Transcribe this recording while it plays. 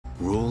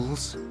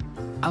Rules?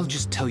 I'll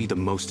just tell you the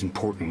most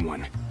important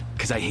one,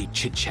 because I hate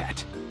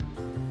chit-chat.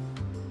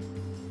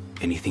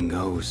 Anything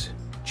goes,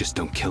 just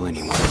don't kill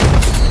anyone.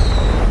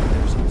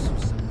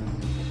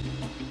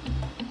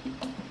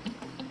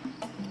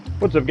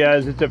 What's up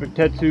guys, it's Epic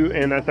Tetsu,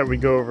 and I thought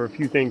we'd go over a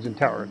few things in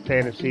Tower of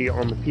Fantasy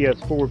on the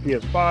PS4,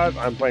 PS5.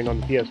 I'm playing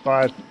on the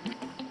PS5.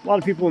 A lot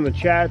of people in the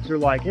chats are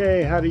like,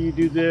 hey, how do you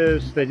do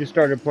this? They just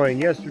started playing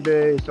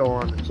yesterday, so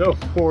on and so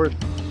forth,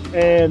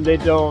 and they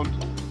don't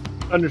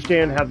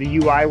understand how the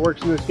UI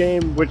works in this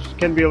game, which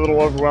can be a little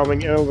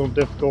overwhelming and a little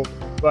difficult.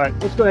 But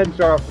let's go ahead and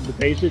start off with the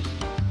basics.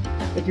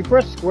 If you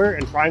press square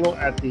and triangle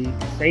at the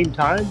same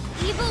time,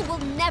 evil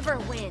will never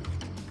win.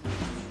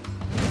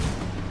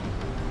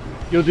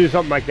 You'll do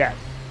something like that.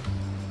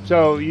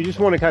 So you just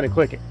want to kind of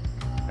click it.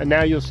 And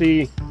now you'll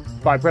see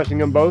by pressing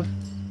them both,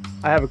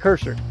 I have a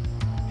cursor.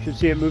 You should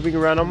see it moving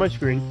around on my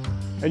screen.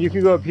 And you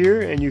can go up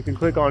here and you can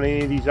click on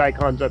any of these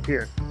icons up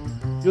here.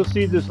 You'll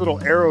see this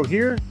little arrow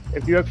here.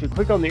 If you actually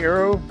click on the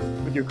arrow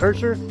with your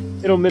cursor,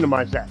 it'll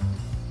minimize that.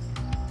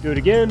 Do it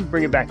again,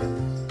 bring it back up.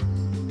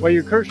 While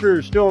your cursor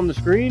is still on the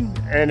screen,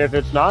 and if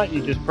it's not,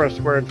 you just press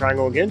square and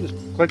triangle again, just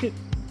click it,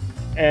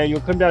 and you'll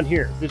come down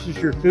here. This is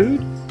your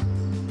food.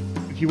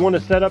 If you want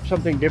to set up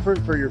something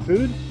different for your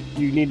food,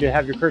 you need to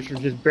have your cursor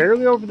just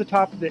barely over the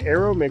top of the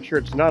arrow, make sure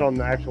it's not on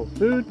the actual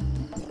food,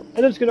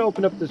 and it's going to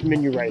open up this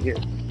menu right here.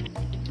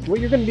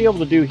 What you're going to be able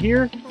to do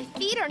here My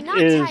feet are not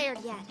is tired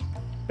yet.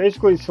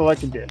 basically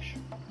select a dish.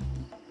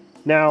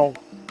 Now,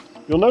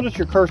 you'll notice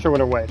your cursor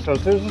went away, so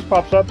as soon as this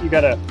pops up, you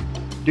got to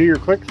do your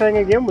click thing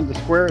again with the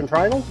square and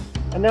triangle,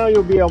 and now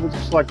you'll be able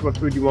to select what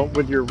food you want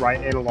with your right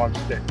analog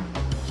stick.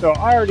 So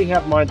I already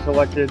have mine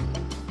selected,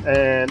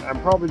 and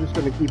I'm probably just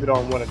going to keep it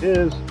on what it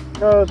is,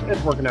 because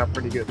it's working out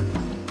pretty good.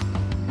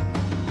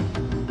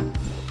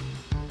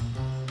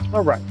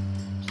 Alright,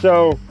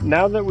 so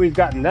now that we've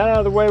gotten that out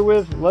of the way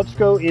with, let's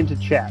go into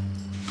chat.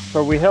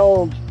 So we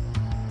held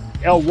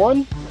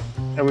L1,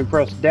 and we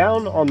pressed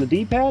down on the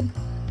D-pad,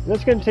 and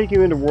that's going to take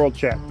you into world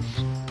chat.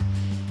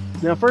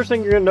 Now, first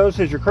thing you're going to notice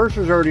is your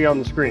cursor's already on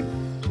the screen,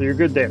 so you're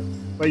good there.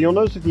 But you'll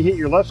notice if you hit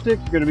your left stick,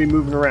 you're going to be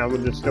moving around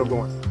with this still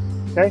going.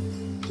 Okay?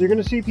 So you're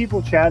going to see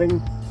people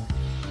chatting.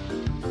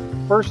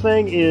 First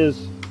thing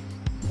is,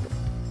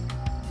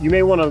 you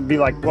may want to be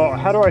like, well,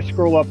 how do I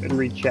scroll up and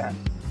read chat?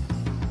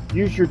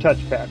 Use your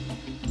touchpad.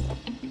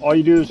 All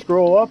you do is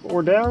scroll up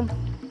or down.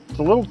 It's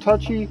a little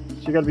touchy,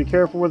 so you got to be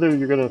careful with it.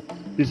 You're going to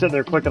be sitting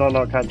there clicking on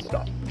all kinds of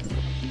stuff.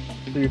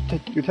 So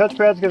your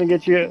touchpad's going to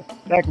get you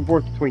back and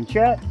forth between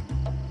chat.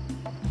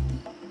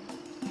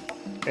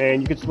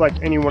 And you can select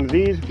any one of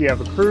these. If you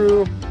have a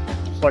crew,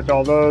 select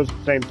all those.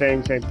 Same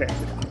thing, same thing.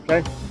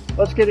 Okay?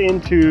 Let's get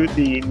into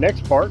the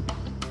next part,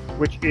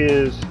 which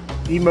is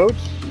emotes.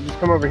 You just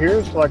come over here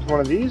and select one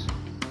of these,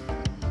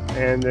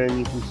 and then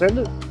you can send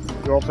it.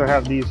 You also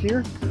have these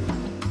here.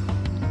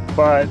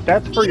 But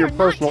that's for your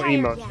personal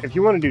emotes. If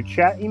you want to do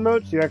chat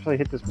emotes, you actually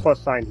hit this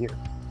plus sign here.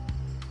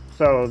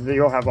 So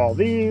you'll have all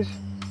these,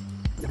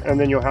 and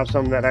then you'll have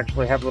some that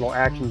actually have little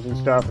actions and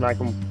stuff, and I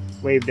can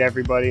wave to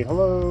everybody.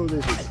 Hello,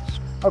 this is...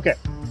 Okay,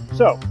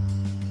 so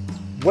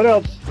what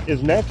else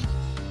is next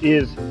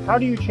is how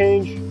do you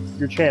change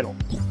your channel?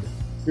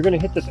 You're going to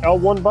hit this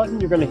L1 button,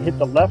 you're going to hit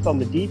the left on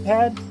the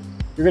D-pad,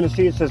 you're going to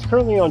see it says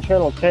currently on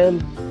channel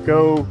 10,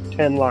 go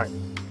 10 line.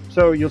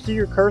 So you'll see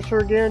your cursor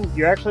again,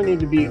 you actually need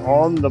to be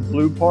on the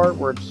blue part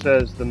where it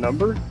says the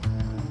number,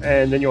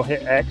 and then you'll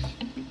hit X,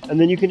 and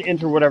then you can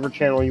enter whatever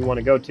channel you want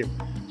to go to.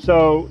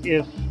 So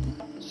if,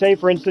 say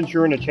for instance,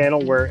 you're in a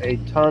channel where a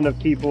ton of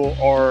people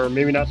are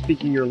maybe not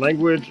speaking your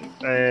language,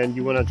 and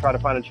you want to try to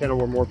find a channel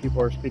where more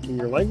people are speaking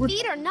your language,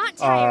 Feet are not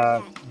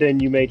tired yet. then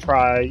you may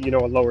try, a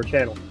lower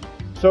channel.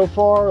 So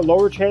far,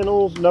 lower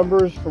channels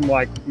numbers from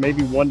like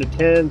maybe 1 to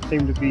 10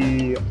 seem to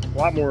be a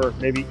lot more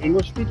maybe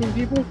English-speaking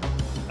people,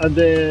 and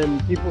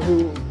then people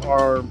who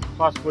are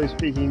possibly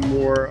speaking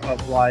more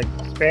of like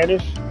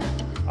Spanish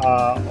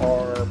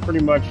are pretty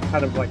much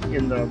kind of like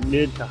in the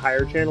mid to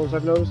higher channels,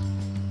 I've noticed.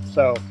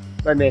 So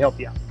that may help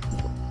you out.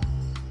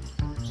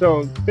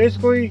 So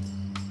basically,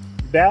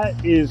 that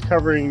is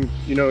covering,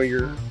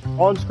 your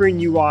on-screen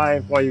UI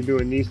while you're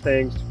doing these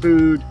things: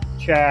 food,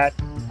 chat,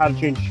 how to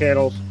change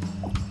channels.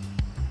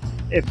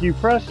 If you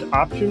press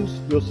options,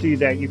 you'll see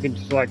that you can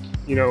select,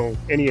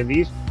 any of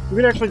these. You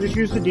can actually just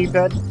use the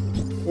D-pad,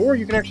 or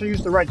you can actually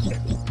use the right stick.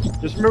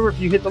 Just remember, if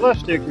you hit the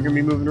left stick, you're going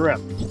to be moving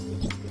around.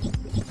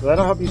 So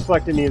that'll help you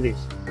select any of these.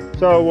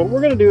 So what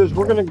we're going to do is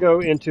we're going to go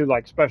into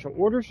like special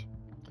orders.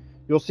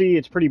 You'll see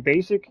it's pretty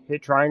basic.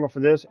 Hit triangle for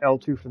this,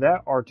 L2 for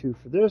that, R2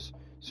 for this.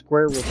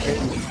 Square will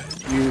change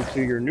you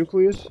to your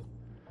nucleus.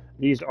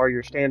 These are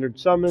your standard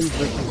summons.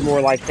 This is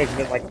more like thinking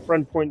it like a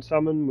friend point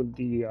summon with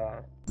the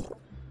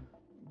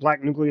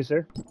black nucleus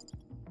there.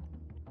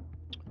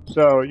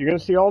 So you're going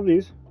to see all of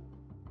these.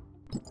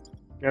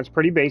 That's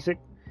pretty basic.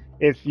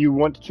 If you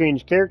want to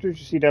change characters,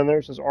 you see down there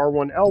it says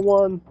R1,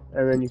 L1,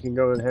 and then you can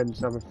go ahead and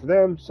summon for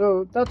them.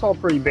 So that's all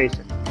pretty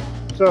basic.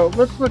 So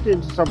let's look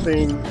into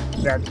something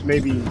that's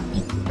maybe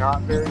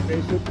not very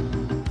basic.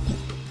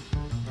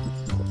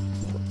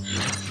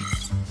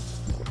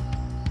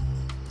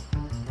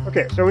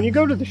 Okay, so when you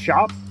go to the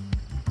shop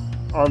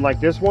on like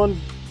this one,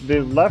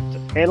 the left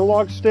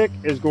analog stick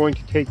is going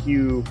to take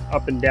you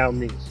up and down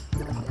these.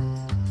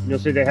 You'll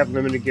see they have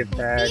limited gift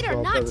packs. Feet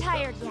are not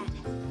tired yet.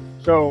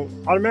 So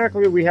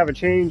automatically we have a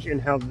change in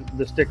how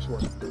the sticks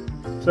work.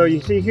 So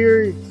you see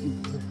here, you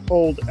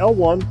hold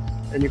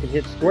L1 and you can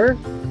hit square,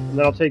 and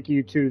that'll take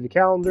you to the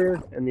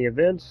calendar and the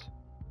events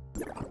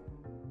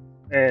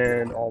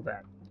and all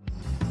that.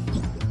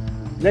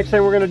 Next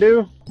thing we're going to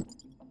do,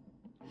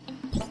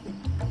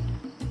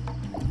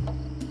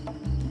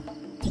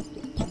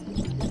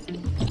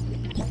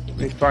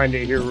 let me find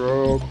it here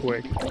real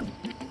quick.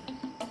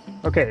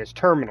 Okay, it's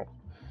terminal.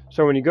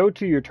 So when you go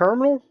to your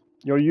terminal,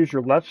 you'll use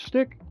your left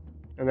stick,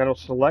 and that'll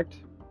select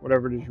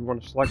whatever it is you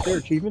want to select there,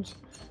 achievements.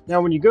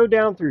 Now when you go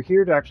down through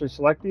here to actually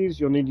select these,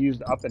 you'll need to use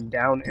the up and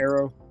down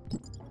arrow.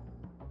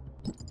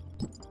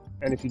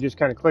 And if you just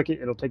kind of click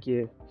it, it'll take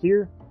you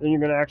here. Then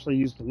you're going to actually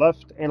use the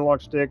left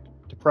analog stick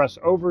to press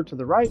over to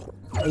the right,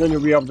 and then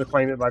you'll be able to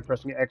claim it by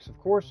pressing X, of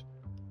course.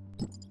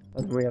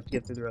 And then we have to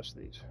get through the rest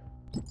of these.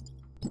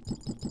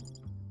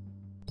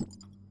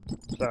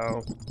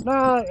 So,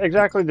 not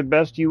exactly the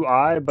best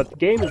UI, but the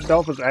game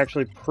itself is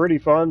actually pretty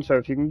fun. So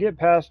if you can get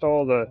past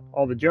all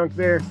the junk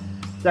there,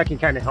 that can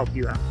kind of help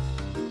you out.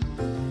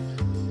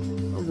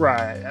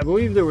 Alright, I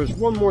believe there was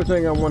one more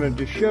thing I wanted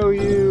to show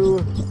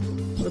you.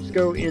 Let's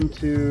go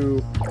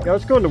into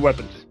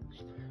weapons.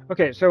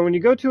 Okay, so when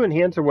you go to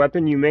enhance a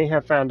weapon, you may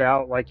have found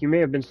out, like you may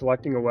have been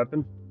selecting a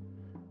weapon.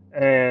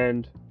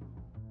 And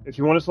if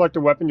you want to select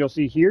a weapon, you'll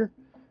see here,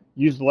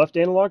 use the left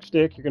analog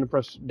stick. You're going to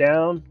press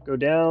down, go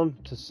down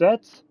to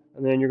sets,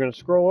 and then you're going to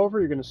scroll over.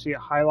 You're going to see it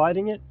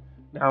highlighting it.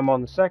 Now I'm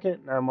on the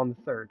second, now I'm on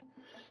the third.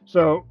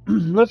 So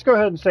let's go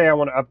ahead and say I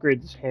want to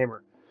upgrade this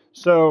hammer.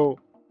 So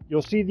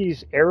you'll see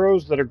these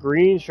arrows that are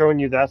green showing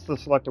you that's the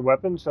selected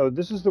weapon. So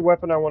this is the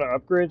weapon I want to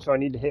upgrade, so I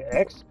need to hit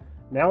X.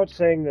 Now it's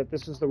saying that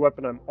this is the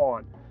weapon I'm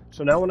on.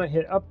 So now when I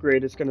hit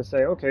upgrade, it's going to say,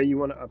 okay, you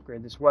want to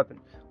upgrade this weapon.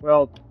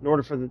 Well, in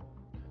order for the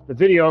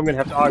video, I'm going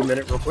to have to augment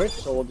it real quick,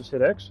 so we'll just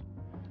hit X.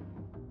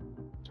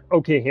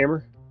 Okay,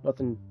 hammer.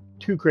 Nothing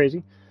too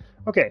crazy.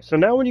 Okay, so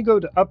now when you go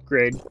to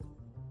upgrade,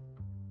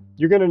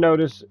 you're going to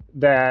notice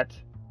that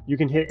you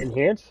can hit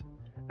enhance,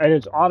 and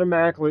it's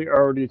automatically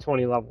already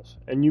 20 levels.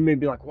 And you may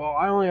be like, well,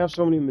 I only have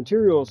so many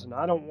materials, and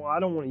I don't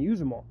want to use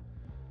them all.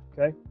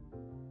 Okay?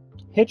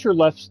 Hit your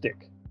left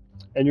stick,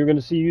 and you're going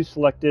to see you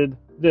selected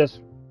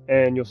this,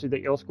 and you'll see the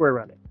yellow square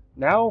around it.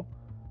 Now,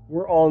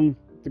 we're on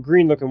the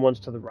green-looking ones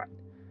to the right.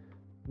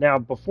 Now,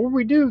 before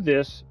we do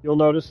this, you'll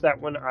notice that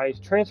when I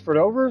transferred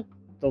over,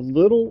 the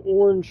little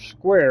orange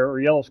square, or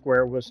yellow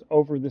square, was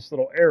over this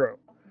little arrow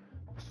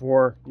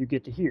before you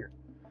get to here.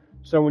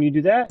 So when you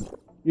do that,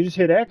 you just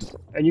hit X,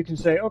 and you can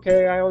say,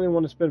 okay, I only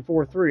want to spend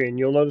 4-3, and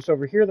you'll notice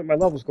over here that my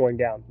level's going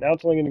down. Now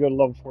it's only going to go to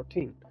level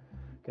 14.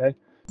 Okay,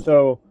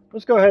 so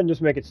let's go ahead and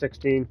just make it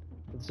 16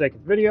 for the sake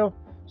of the video.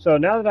 So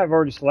now that I've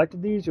already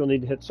selected these, you'll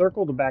need to hit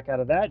circle to back out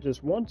of that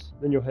just once.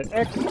 Then you'll hit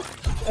X,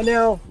 and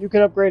now you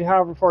can upgrade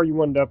however far you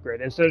wanted to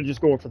upgrade instead of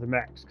just going for the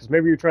max. Because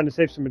maybe you're trying to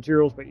save some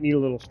materials, but you need a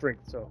little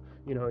strength. So,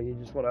 you know, you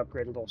just want to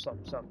upgrade a little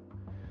something, something.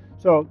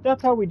 So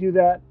that's how we do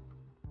that.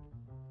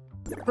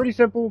 Pretty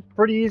simple,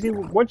 pretty easy.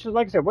 Once you,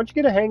 like I said, once you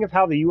get a hang of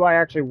how the UI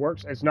actually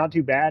works, it's not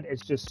too bad.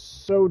 It's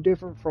just so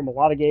different from a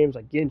lot of games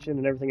like Genshin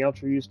and everything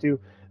else you're used to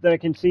that it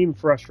can seem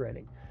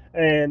frustrating.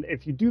 And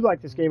if you do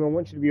like this game, I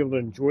want you to be able to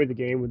enjoy the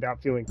game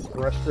without feeling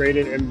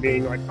frustrated and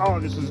being like,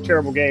 oh, this is a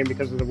terrible game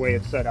because of the way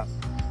it's set up.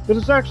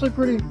 Because it's actually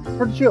pretty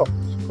chill.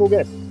 It's a cool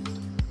game.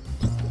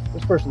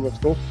 This person looks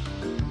cool.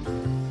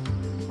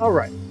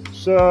 Alright,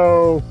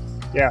 so,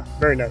 yeah,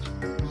 very nice.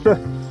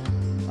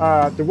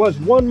 There was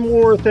one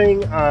more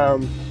thing.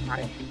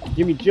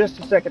 Give me just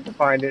a second to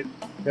find it,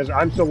 because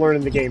I'm still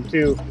learning the game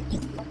too.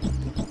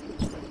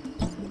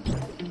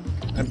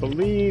 I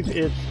believe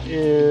it's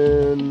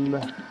in...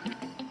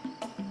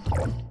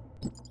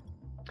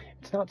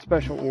 It's not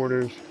special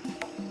orders.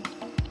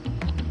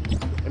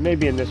 It may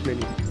be in this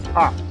menu.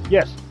 Ah,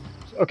 yes.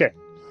 Okay.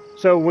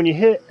 So when you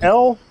hit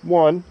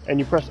L1 and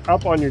you press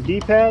up on your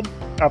D-pad,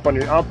 up on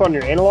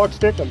your analog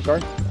stick, I'm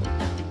sorry,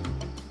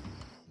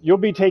 you'll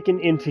be taken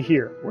into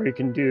here where you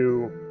can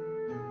do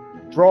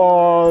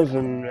draws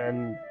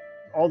and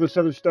all this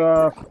other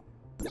stuff.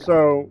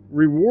 So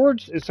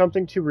rewards is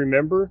something to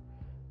remember.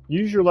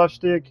 Use your left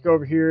stick, you go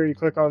over here, you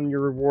click on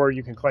your reward,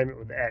 you can claim it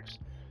with X.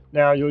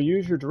 Now you'll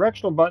use your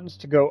directional buttons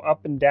to go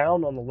up and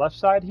down on the left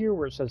side here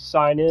where it says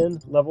sign in,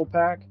 level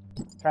pack,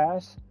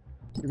 pass.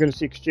 You're going to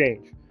see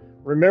exchange.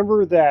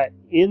 Remember that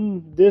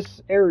in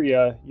this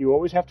area, you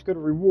always have to go to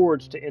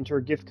rewards to enter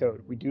a gift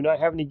code. We do not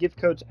have any gift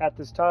codes at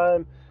this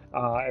time.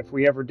 If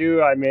we ever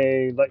do, I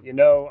may let you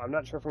know. I'm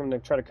not sure if I'm going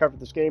to try to cover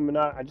this game or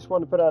not. I just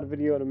wanted to put out a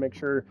video to make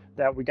sure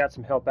that we got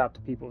some help out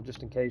to people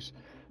just in case,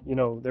 you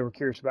know, they were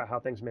curious about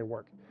how things may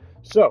work.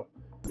 So,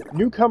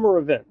 newcomer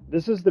event.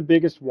 This is the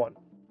biggest one.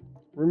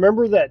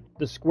 Remember that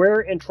the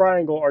square and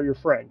triangle are your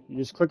friend. You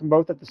just click them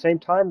both at the same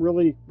time,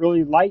 really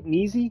light and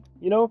easy,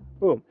 you know,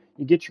 boom,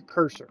 you get your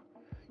cursor.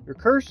 Your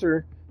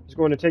cursor is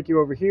going to take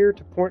you over here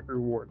to point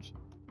rewards.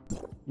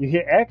 You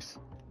hit X,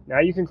 Now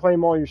you can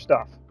claim all your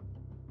stuff.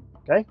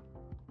 Okay?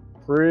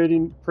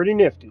 Pretty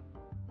nifty.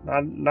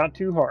 Not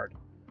too hard.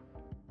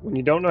 When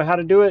you don't know how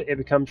to do it, it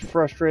becomes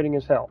frustrating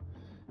as hell.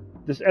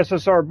 This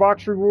SSR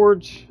box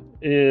rewards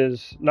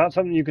is not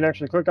something you can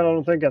actually click on, I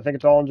don't think. I think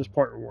it's all in just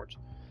point rewards.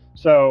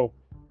 So,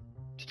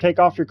 to take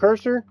off your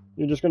cursor,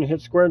 you're just going to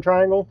hit square and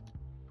triangle,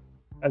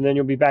 and then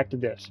you'll be back to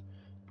this.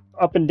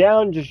 Up and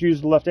down, just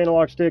use the left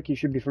analog stick. You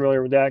should be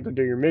familiar with that. Go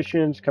do your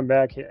missions, come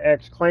back, hit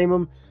X, claim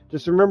them.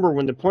 Just remember,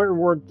 when the point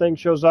reward thing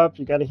shows up,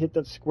 you got to hit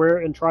that square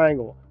and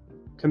triangle.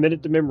 Commit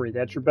it to memory.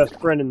 That's your best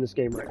friend in this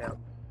game right now.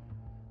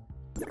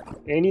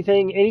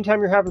 Anytime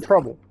you're having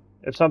trouble,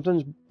 if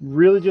something's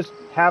really just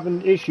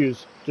having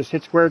issues, just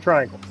hit square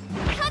triangle.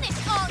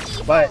 Punish all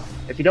evil. But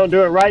if you don't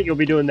do it right, you'll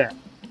be doing that.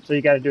 So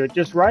you got to do it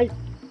just right,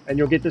 and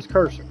you'll get this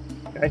cursor.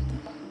 Okay?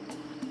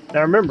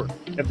 Now remember,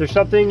 if there's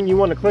something you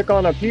want to click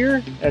on up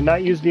here and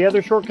not use the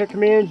other shortcut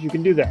commands, you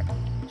can do that.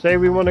 Say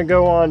we want to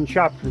go on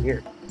shop from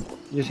here.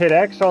 Just hit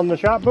X on the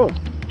shop, boom.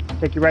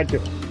 Take you right to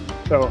it.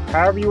 So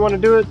however you want to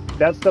do it,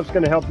 that stuff's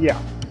going to help you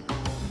out.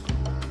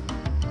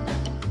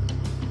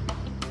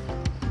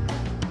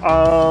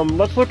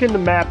 Let's look into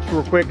maps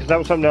real quick, because that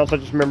was something else I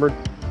just remembered.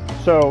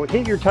 So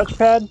hit your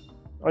touchpad.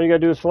 All you got to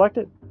do is select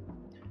it.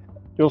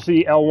 You'll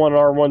see L1 and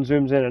R1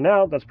 zooms in and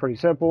out. That's pretty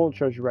simple. It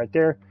shows you right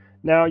there.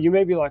 Now, you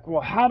may be like,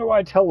 well, how do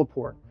I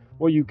teleport?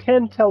 Well, you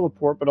can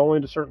teleport, but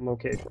only to certain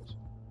locations.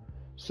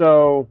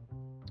 So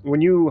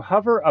when you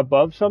hover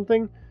above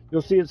something,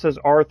 you'll see it says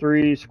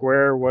R3,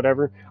 square,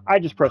 whatever. I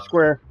just press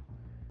square.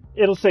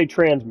 It'll say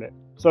transmit.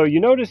 So you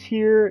notice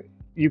here,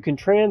 you can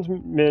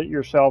transmit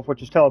yourself,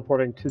 which is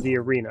teleporting, to the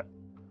arena.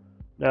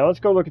 Now let's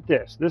go look at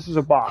this. This is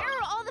a box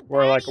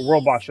where like a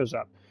world boss shows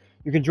up.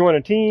 You can join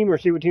a team or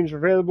see what teams are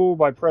available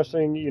by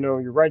pressing,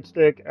 your right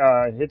stick,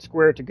 hit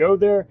square to go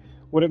there.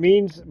 What it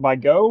means by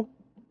go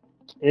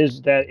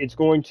is that it's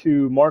going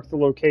to mark the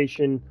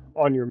location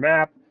on your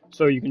map,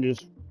 so you can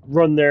just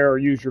run there or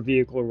use your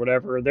vehicle or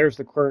whatever. There's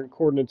the current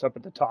coordinates up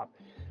at the top.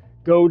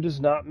 Go does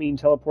not mean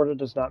teleport, it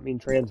does not mean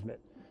transmit.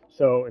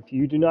 So if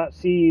you do not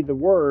see the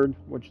word,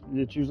 which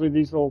it's usually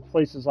these little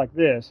places like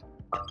this,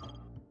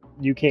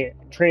 you can't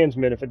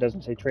transmit if it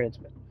doesn't say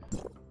transmit.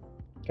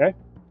 Okay?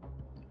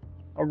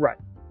 Alright,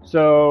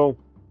 so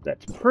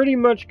that's pretty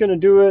much going to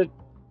do it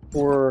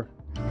for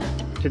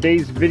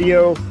today's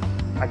video.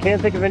 I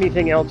can't think of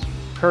anything else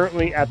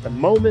currently at the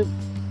moment.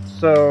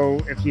 So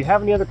if you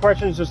have any other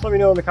questions, just let me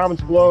know in the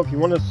comments below. If you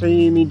want to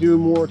see me do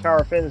more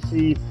Tower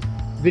Fantasy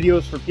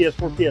videos for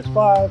PS4,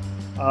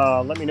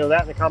 PS5, let me know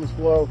that in the comments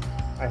below.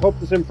 I hope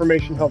this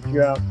information helped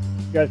you out.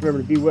 You guys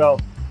remember to be well,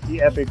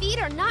 be epic. Feet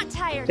are not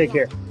tired Take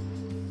yet. care.